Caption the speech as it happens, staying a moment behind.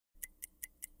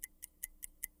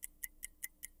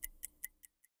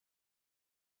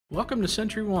Welcome to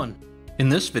SentryOne. In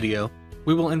this video,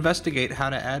 we will investigate how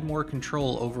to add more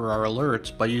control over our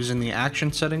alerts by using the Action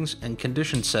Settings and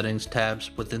Condition Settings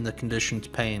tabs within the Conditions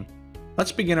pane.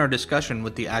 Let's begin our discussion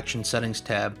with the Action Settings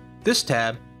tab. This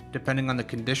tab, depending on the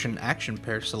condition action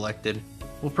pair selected,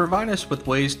 will provide us with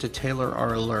ways to tailor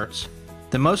our alerts.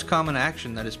 The most common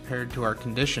action that is paired to our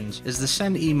conditions is the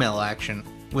Send Email action.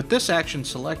 With this action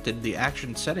selected, the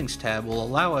Action Settings tab will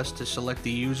allow us to select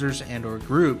the users and/or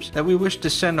groups that we wish to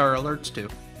send our alerts to.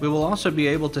 We will also be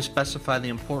able to specify the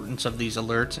importance of these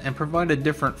alerts and provide a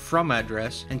different from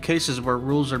address in cases where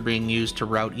rules are being used to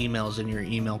route emails in your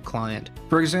email client.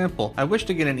 For example, I wish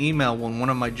to get an email when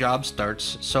one of my jobs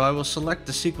starts, so I will select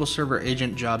the SQL Server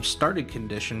Agent Job Started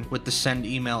condition with the Send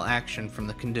Email action from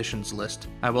the conditions list.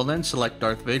 I will then select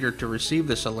Darth Vader to receive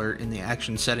this alert in the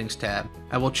Action Settings tab.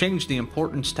 I will change the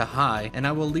importance to high, and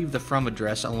I will leave the from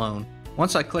address alone.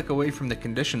 Once I click away from the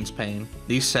conditions pane,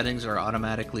 these settings are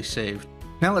automatically saved.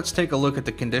 Now let's take a look at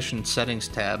the Condition Settings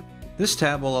tab. This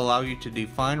tab will allow you to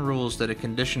define rules that a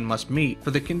condition must meet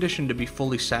for the condition to be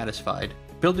fully satisfied.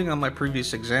 Building on my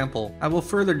previous example, I will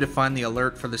further define the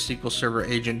alert for the SQL Server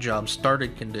Agent Job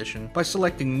Started condition by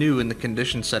selecting New in the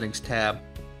Condition Settings tab.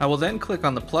 I will then click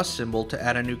on the plus symbol to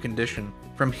add a new condition.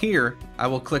 From here, I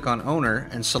will click on Owner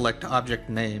and select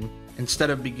Object Name. Instead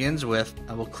of Begins With,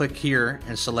 I will click here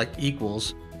and select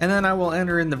Equals, and then I will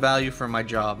enter in the value for my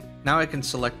job. Now I can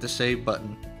select the Save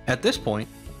button. At this point,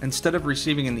 instead of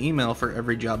receiving an email for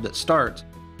every job that starts,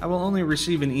 I will only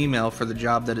receive an email for the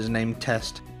job that is named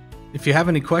Test. If you have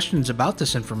any questions about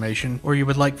this information, or you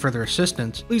would like further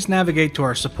assistance, please navigate to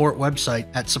our support website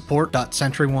at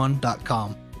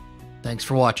support.sentryone.com. Thanks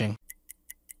for watching.